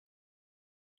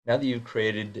Now that you've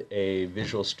created a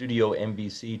Visual Studio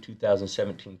MVC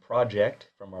 2017 project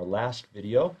from our last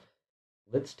video,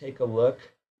 let's take a look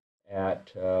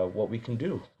at what we can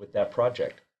do with that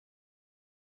project.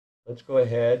 Let's go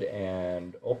ahead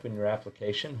and open your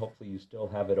application. Hopefully you still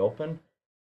have it open.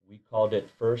 We called it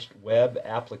First Web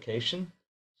Application.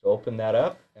 So open that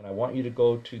up, and I want you to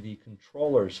go to the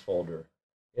Controllers folder.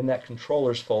 In that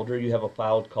Controllers folder, you have a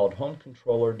file called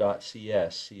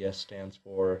homecontroller.cs. CS stands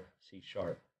for C#.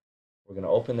 We're going to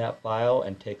open that file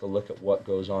and take a look at what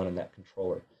goes on in that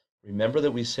controller. Remember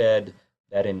that we said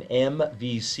that in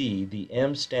MVC, the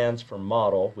M stands for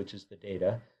model, which is the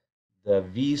data, the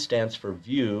V stands for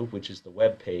view, which is the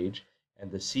web page,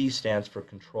 and the C stands for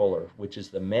controller, which is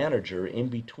the manager in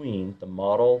between the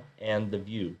model and the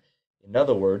view. In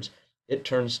other words, it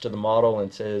turns to the model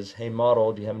and says, hey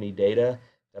model, do you have any data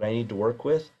that I need to work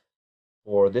with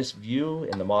for this view?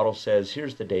 And the model says,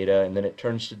 here's the data, and then it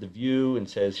turns to the view and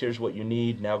says, here's what you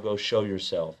need, now go show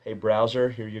yourself. Hey browser,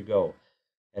 here you go.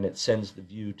 And it sends the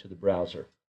view to the browser.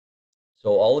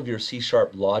 So all of your C#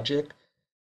 logic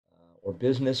or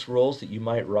business rules that you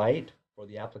might write for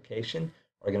the application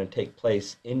are going to take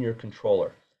place in your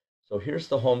controller. So here's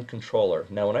the home controller.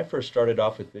 Now when I first started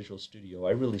off with Visual Studio,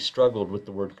 I really struggled with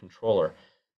the word controller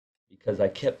because I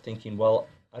kept thinking, well,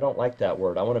 I don't like that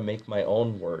word. I want to make my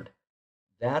own word.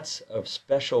 That's a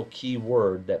special key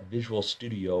word that Visual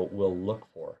Studio will look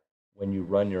for when you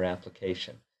run your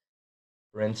application.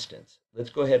 For instance,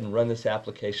 let's go ahead and run this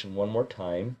application one more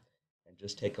time and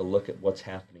just take a look at what's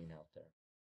happening out there.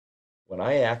 When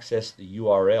I access the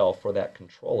URL for that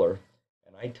controller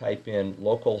and I type in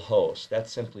localhost, that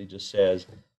simply just says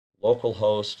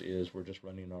localhost is we're just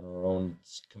running on our own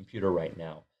computer right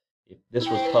now. If this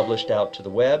was published out to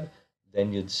the web,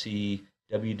 then you'd see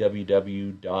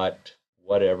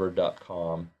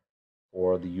www.whatever.com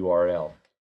for the URL.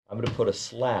 I'm going to put a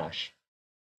slash.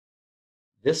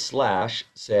 This slash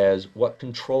says what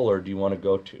controller do you want to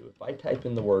go to. If I type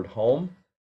in the word home,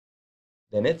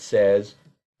 then it says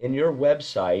in your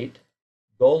website,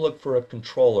 go look for a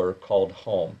controller called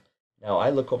home. Now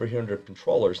I look over here under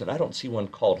controllers and I don't see one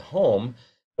called home,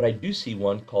 but I do see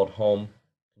one called home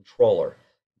controller.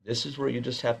 This is where you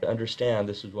just have to understand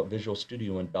this is what Visual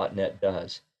Studio and .NET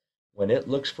does. When it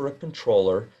looks for a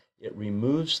controller, it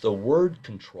removes the word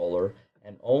controller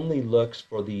and only looks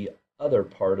for the other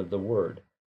part of the word.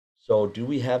 So do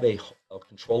we have a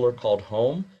controller called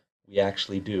home? We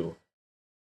actually do.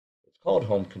 It's called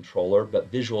home controller,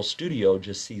 but Visual Studio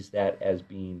just sees that as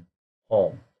being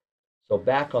home. So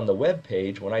back on the web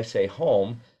page, when I say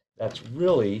home, that's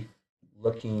really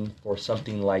looking for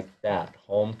something like that,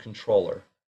 home controller.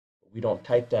 We don't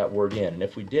type that word in, and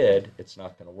if we did, it's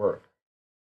not going to work.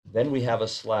 Then we have a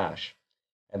slash,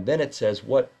 and then it says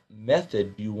what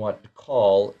method do you want to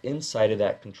call inside of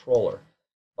that controller.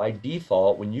 By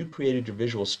default, when you created your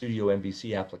Visual Studio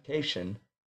MVC application,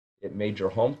 it made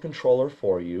your home controller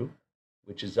for you,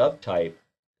 which is of type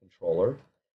controller,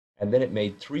 and then it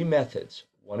made three methods.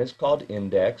 One is called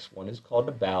index, one is called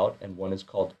about, and one is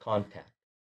called contact.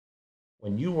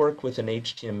 When you work with an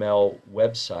HTML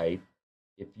website,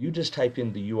 if you just type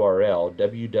in the URL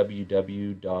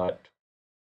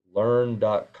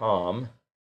www.learn.com,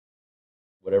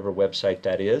 whatever website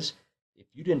that is, if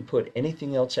you didn't put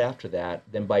anything else after that,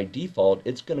 then by default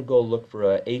it's going to go look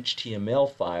for a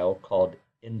HTML file called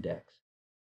index.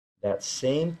 That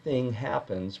same thing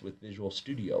happens with Visual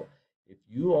Studio. If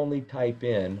you only type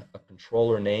in a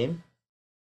controller name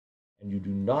and you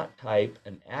do not type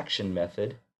an action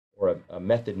method or a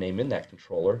method name in that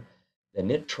controller, then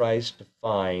it tries to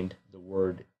find the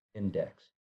word index.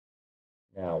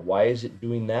 Now, why is it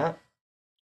doing that?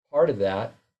 Part of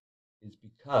that is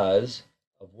because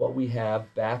of what we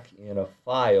have back in a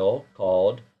file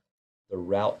called the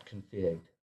route config,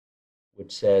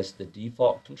 which says the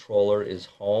default controller is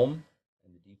home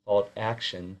and the default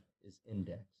action is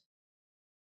index.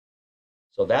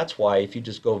 So that's why if you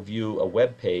just go view a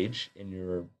web page in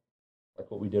your, like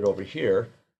what we did over here,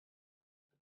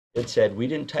 it said we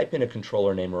didn't type in a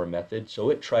controller name or a method, so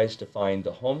it tries to find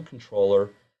the home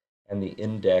controller and the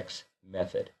index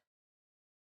method.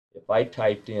 If I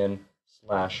typed in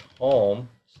 /home/about,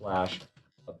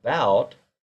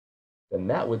 then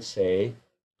that would say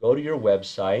go to your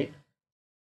website,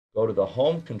 go to the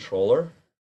home controller,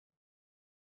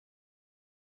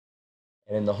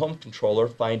 and in the home controller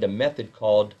find a method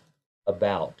called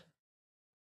about,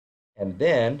 and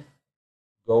then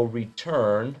go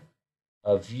return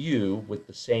a view with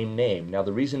the same name. Now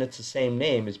the reason it's the same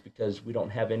name is because we don't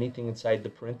have anything inside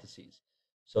the parentheses.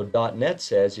 So .NET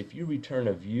says if you return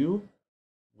a view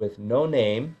with no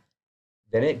name,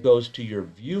 then it goes to your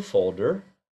view folder,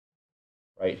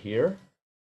 right here.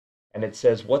 And it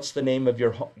says, what's the name of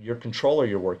your controller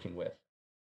you're working with?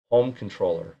 Home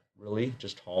controller. Really?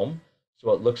 Just home?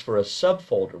 So it looks for a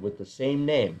subfolder with the same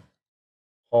name,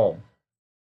 home.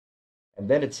 And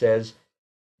then it says,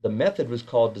 the method was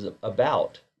called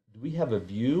about. Do we have a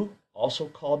view also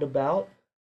called about?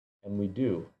 And we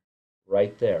do,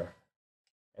 right there.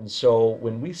 And so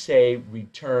when we say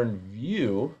return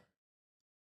view,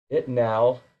 it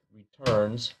now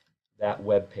returns that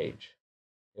web page.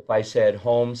 If I said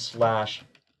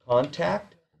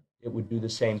home/contact, it would do the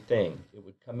same thing. It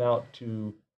would come out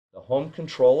to the home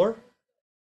controller,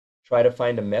 try to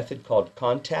find a method called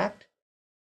contact,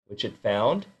 which it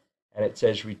found, and it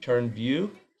says return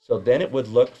view. So then it would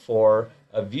look for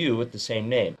a view with the same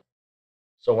name.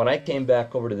 So when I came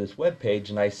back over to this web page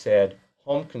and I said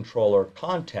home controller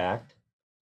contact,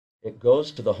 it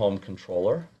goes to the home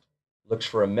controller, looks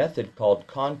for a method called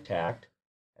contact,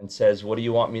 and says, what do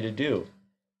you want me to do?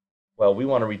 Well, we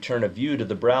want to return a view to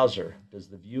the browser. Does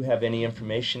the view have any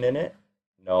information in it?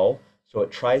 No. So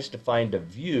it tries to find a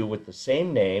view with the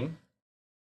same name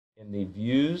in the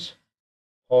views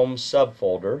home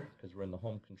subfolder, because we're in the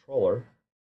home controller.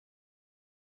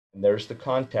 And there's the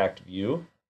contact view.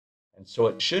 And so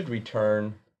it should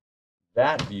return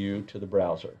that view to the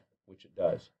browser, which it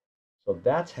does. So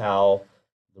that's how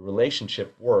the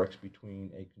relationship works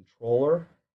between a controller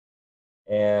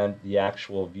and the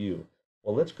actual view.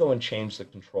 Well, let's go and change the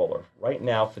controller. Right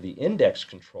now for the index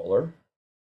controller,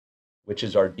 which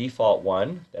is our default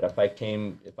one, that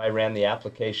if I ran the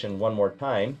application one more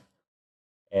time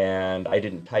and I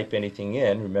didn't type anything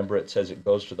in, remember it says it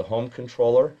goes to the home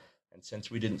controller, and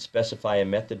since we didn't specify a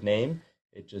method name,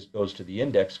 it just goes to the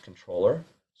index controller.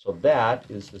 So that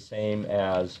is the same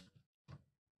as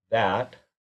that.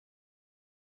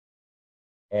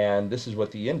 And this is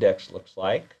what the index looks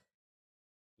like,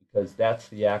 because that's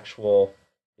the actual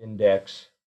index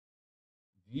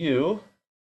view,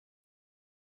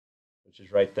 which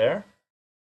is right there.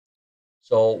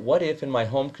 So what if in my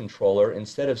home controller,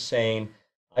 instead of saying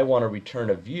I want to return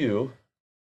a view,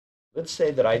 let's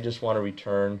say that I just want to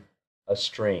return a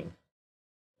string.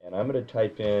 And I'm going to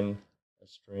type in a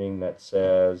string that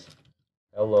says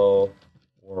hello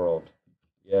world.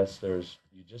 Yes,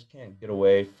 you just can't get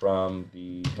away from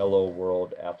the hello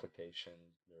world application.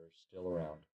 They're still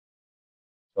around.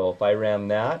 So if I ran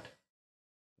that,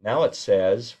 now it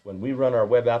says when we run our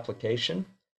web application,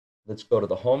 let's go to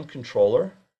the home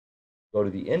controller, go to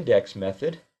the index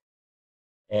method,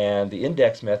 and the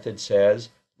index method says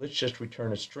let's just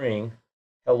return a string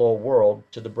hello world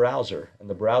to the browser, and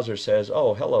the browser says,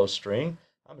 oh, hello string,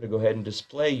 I'm going to go ahead and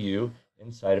display you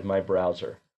inside of my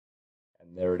browser.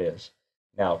 And there it is.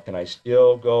 Now, can I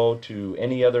still go to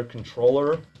any other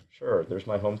controller? Sure, there's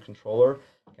my home controller.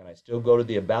 Can I still go to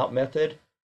the about method,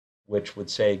 which would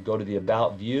say go to the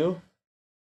about view?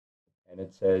 And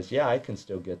it says, yeah, I can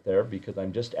still get there because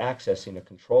I'm just accessing a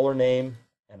controller name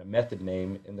and a method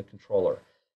name in the controller.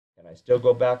 Can I still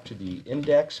go back to the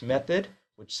index method,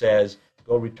 which says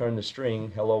go return the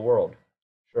string hello world?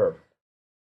 Sure.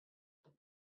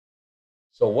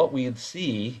 So what we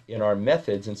see in our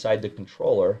methods inside the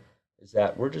controller is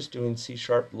that we're just doing C#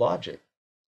 logic.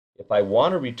 If I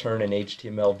want to return an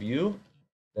HTML view,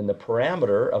 then the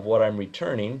parameter of what I'm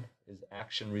returning is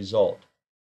action result.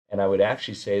 And I would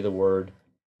actually say the word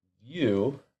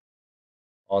view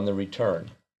on the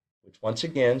return, which once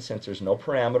again, since there's no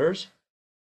parameters,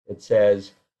 it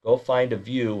says go find a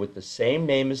view with the same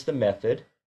name as the method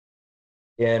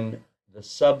in the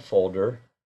subfolder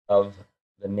of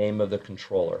the name of the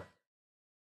controller.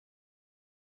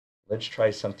 Let's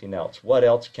try something else. What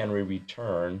else can we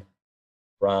return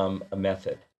from a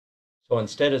method? So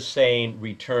instead of saying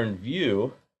return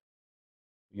view,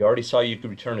 we already saw you could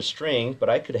return a string, but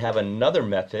I could have another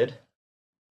method,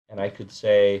 and I could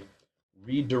say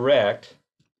redirect,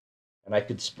 and I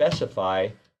could specify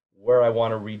where I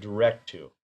want to redirect to.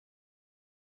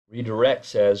 Redirect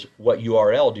says, what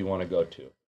URL do you want to go to?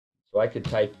 So I could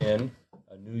type in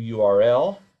a new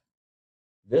URL.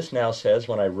 This now says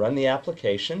when I run the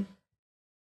application,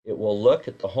 it will look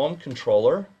at the home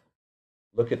controller,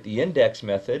 look at the index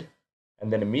method,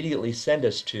 and then immediately send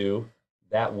us to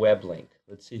that web link.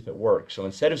 Let's see if it works. So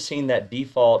instead of seeing that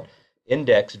default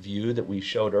index view that we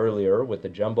showed earlier with the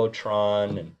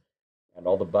Jumbotron and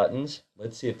all the buttons,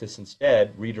 let's see if this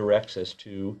instead redirects us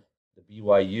to the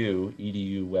BYU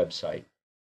EDU website.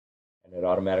 And it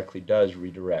automatically does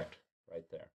redirect right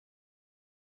there.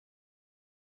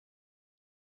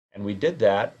 And we did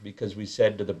that because we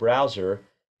said to the browser,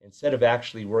 instead of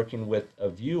actually working with a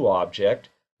view object,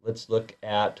 let's look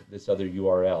at this other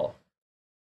URL.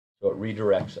 So it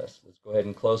redirects us. Let's go ahead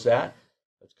and close that.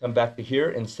 Let's come back to here.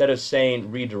 Instead of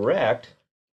saying redirect,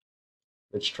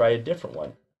 let's try a different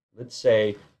one. Let's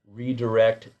say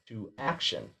redirect to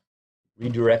action.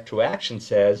 Redirect to action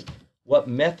says, what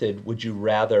method would you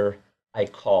rather I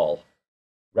call?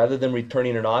 Rather than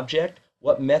returning an object,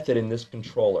 what method in this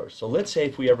controller? So let's say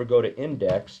if we ever go to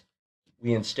index,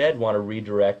 we instead want to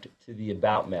redirect to the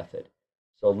about method.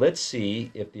 So let's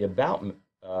see if the about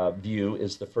view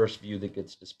is the first view that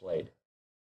gets displayed.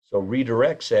 So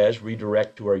redirect says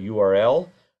redirect to our URL.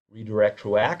 Redirect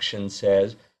to action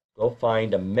says go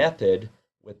find a method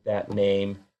with that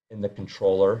name in the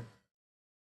controller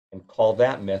and call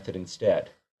that method instead.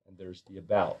 And there's the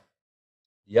about.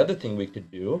 The other thing we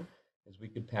could do is we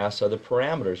could pass other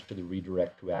parameters to the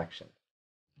redirect to action.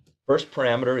 First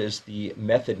parameter is the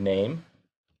method name.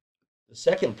 The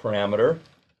second parameter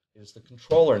is the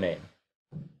controller name.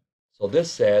 So this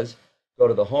says go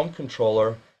to the home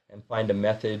controller and find a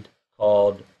method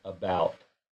called about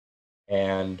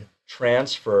and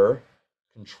transfer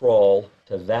control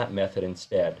to that method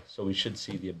instead. So we should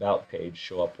see the about page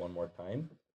show up one more time.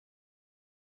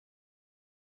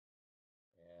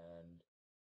 And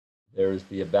there's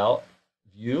the about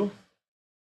view.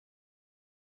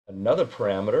 Another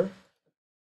parameter,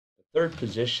 the third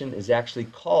position, is actually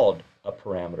called a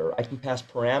parameter. I can pass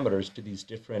parameters to these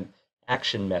different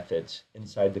action methods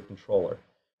inside the controller.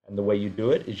 And the way you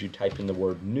do it is you type in the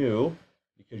word new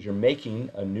because you're making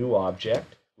a new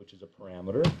object, which is a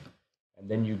parameter, and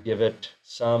then you give it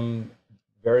some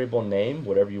variable name,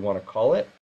 whatever you want to call it.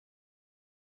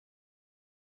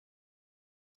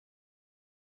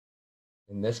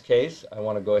 In this case, I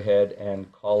want to go ahead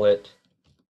and call it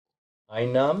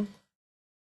inum,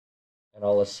 and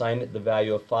I'll assign it the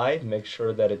value of 5, make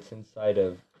sure that it's inside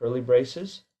of curly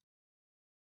braces.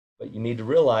 But you need to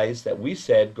realize that we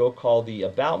said go call the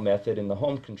about method in the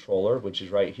home controller, which is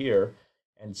right here,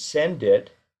 and send it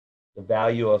the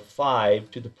value of 5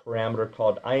 to the parameter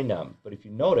called inum. But if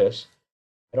you notice,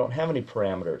 I don't have any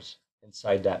parameters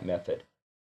inside that method.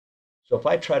 So if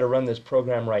I try to run this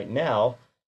program right now,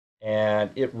 and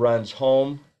it runs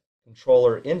home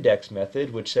controller index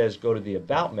method, which says go to the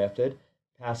about method,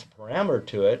 pass a parameter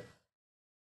to it,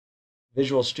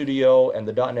 Visual Studio and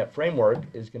the .NET Framework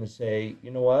is going to say,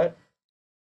 you know what,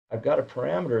 I've got a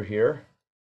parameter here,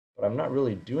 but I'm not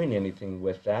really doing anything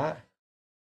with that.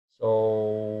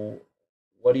 So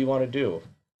what do you want to do?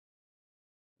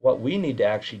 What we need to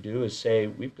actually do is say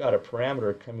we've got a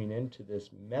parameter coming into this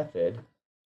method,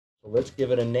 so let's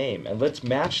give it a name, and let's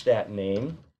match that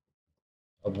name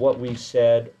of what we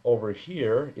said over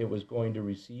here it was going to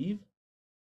receive.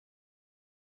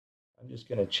 I'm just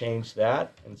going to change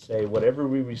that and say whatever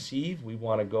we receive, we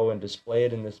want to go and display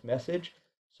it in this message.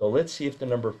 So let's see if the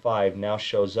number 5 now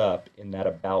shows up in that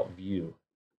about view.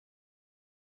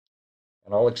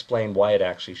 And I'll explain why it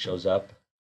actually shows up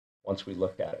once we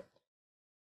look at it.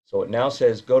 So it now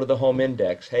says go to the home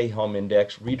index. Hey, home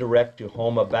index, redirect to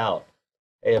home about.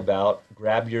 Hey, about,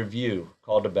 grab your view,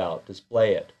 called about,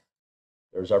 display it.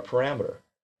 There's our parameter.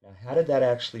 Now, how did that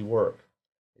actually work?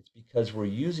 It's because we're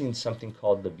using something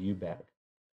called the view bag.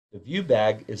 The view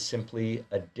bag is simply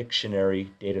a dictionary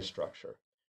data structure.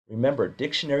 Remember,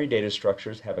 dictionary data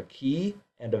structures have a key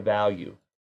and a value.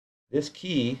 This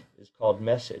key is called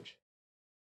message.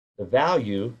 The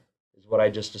value is what I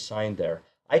just assigned there.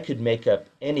 I could make up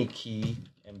any key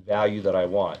and value that I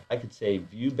want. I could say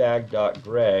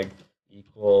viewbag.greg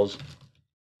equals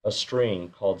a string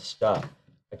called stuff.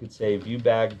 I could say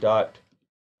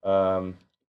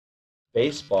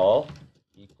viewbag.baseball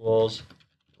equals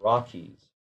Rockies.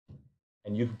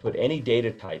 And you can put any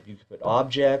data type. You can put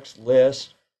objects,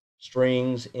 lists,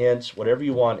 strings, ints, whatever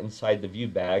you want inside the view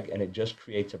bag, and it just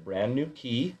creates a brand new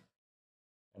key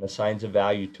and assigns a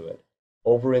value to it.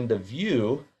 Over in the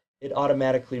view, it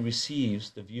automatically receives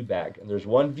the view bag, and there's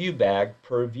one view bag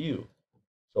per view.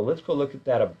 So let's go look at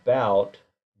that about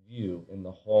view in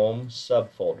the home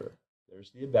subfolder.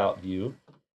 There's the about view,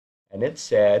 and it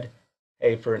said,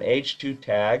 hey, for an H2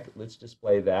 tag, let's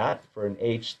display that. For an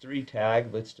H3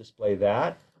 tag, let's display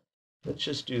that. Let's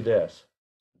just do this.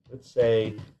 Let's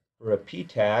say for a P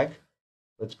tag,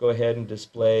 let's go ahead and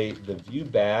display the view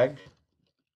bag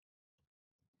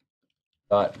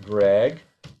 .greg,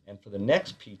 and for the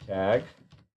next P tag,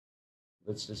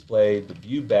 let's display the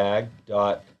view bag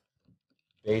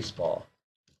 .baseball.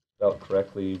 Spelled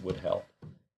correctly would help.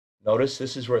 Notice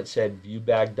this is where it said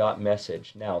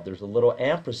viewbag.message. Now there's a little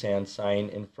ampersand sign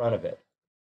in front of it.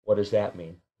 What does that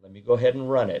mean? Let me go ahead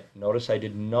and run it. Notice I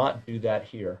did not do that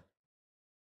here.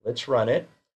 Let's run it.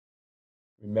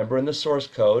 Remember in the source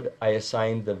code, I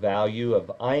assigned the value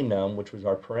of inum, which was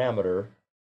our parameter,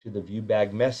 to the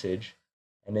viewbag message.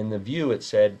 And in the view, it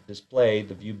said display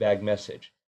the view bag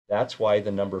message. That's why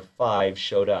the number 5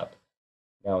 showed up.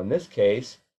 Now in this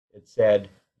case, it said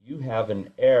you have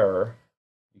an error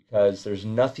because there's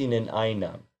nothing in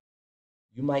inum.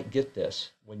 You might get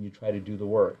this when you try to do the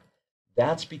work.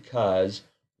 That's because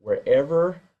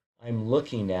wherever I'm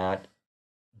looking at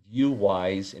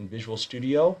view-wise in Visual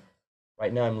Studio,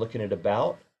 right now I'm looking at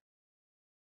About,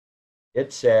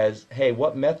 it says, hey,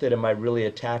 what method am I really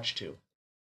attached to?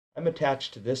 I'm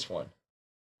attached to this one.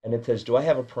 And it says, do I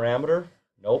have a parameter?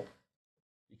 Nope.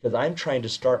 Because I'm trying to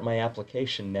start my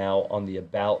application now on the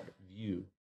About view.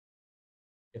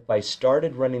 If I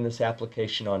started running this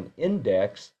application on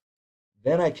index,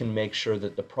 then I can make sure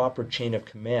that the proper chain of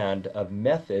command of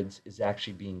methods is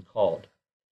actually being called.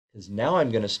 Because now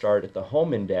I'm going to start at the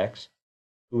home index,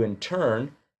 who in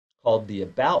turn called the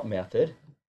About method.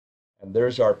 And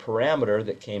there's our parameter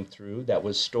that came through that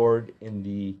was stored in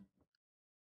the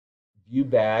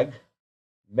viewBag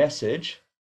message.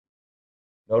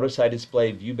 Notice I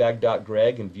display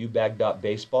viewbag.greg and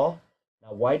viewbag.baseball.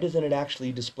 Now, why doesn't it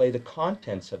actually display the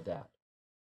contents of that?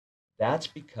 That's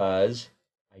because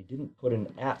I didn't put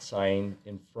an @ sign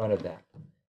in front of that.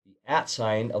 The @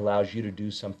 sign allows you to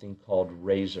do something called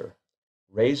Razor.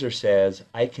 Razor says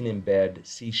I can embed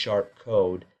C#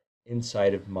 code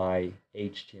inside of my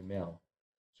HTML.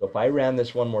 So if I ran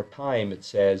this one more time, it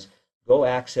says go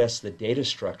access the data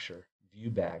structure,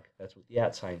 viewbag. That's what the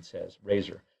 @ sign says,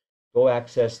 Razor. Go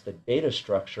access the data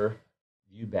structure,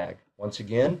 viewbag. Once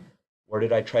again, where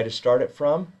did I try to start it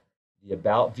from? The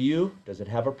About view. Does it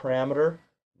have a parameter?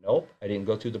 Nope, I didn't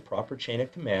go through the proper chain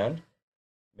of command.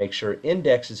 Make sure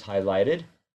index is highlighted.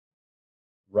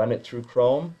 Run it through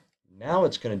Chrome. Now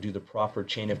it's going to do the proper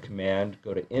chain of command.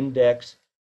 Go to index,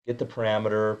 get the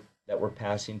parameter that we're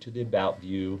passing to the About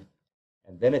view,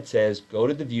 and then it says go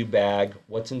to the view bag.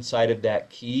 What's inside of that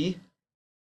key?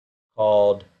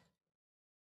 Called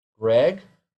Greg.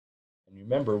 And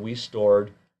remember, we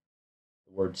stored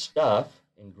the word stuff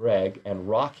in Greg and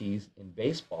Rockies in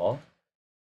baseball.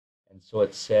 And so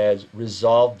it says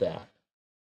resolve that.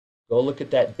 Go look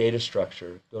at that data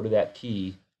structure. Go to that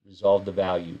key, resolve the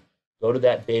value. Go to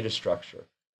that data structure,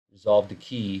 resolve the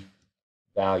key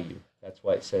value. That's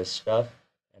why it says stuff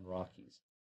and Rockies.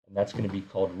 And that's going to be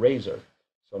called Razor.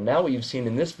 So now what you've seen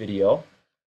in this video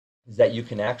is that you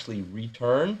can actually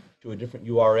return to a different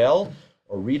URL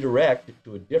or redirect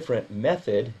to a different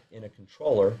method in a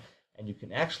controller, and you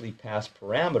can actually pass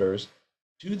parameters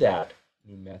to that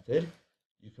new method.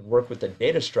 You can work with a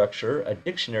data structure, a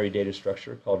dictionary data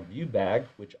structure called viewbag,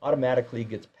 which automatically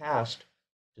gets passed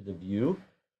to the view.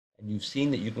 And you've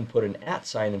seen that you can put an @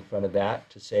 sign in front of that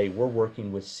to say we're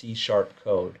working with C#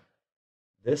 code.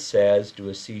 This says do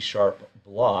a C#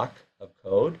 block of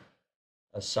code.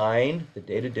 Assign the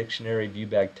data dictionary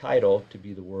viewbag title to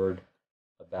be the word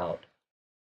About.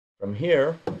 From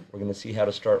here, we're going to see how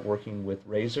to start working with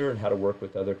Razor and how to work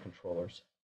with other controllers.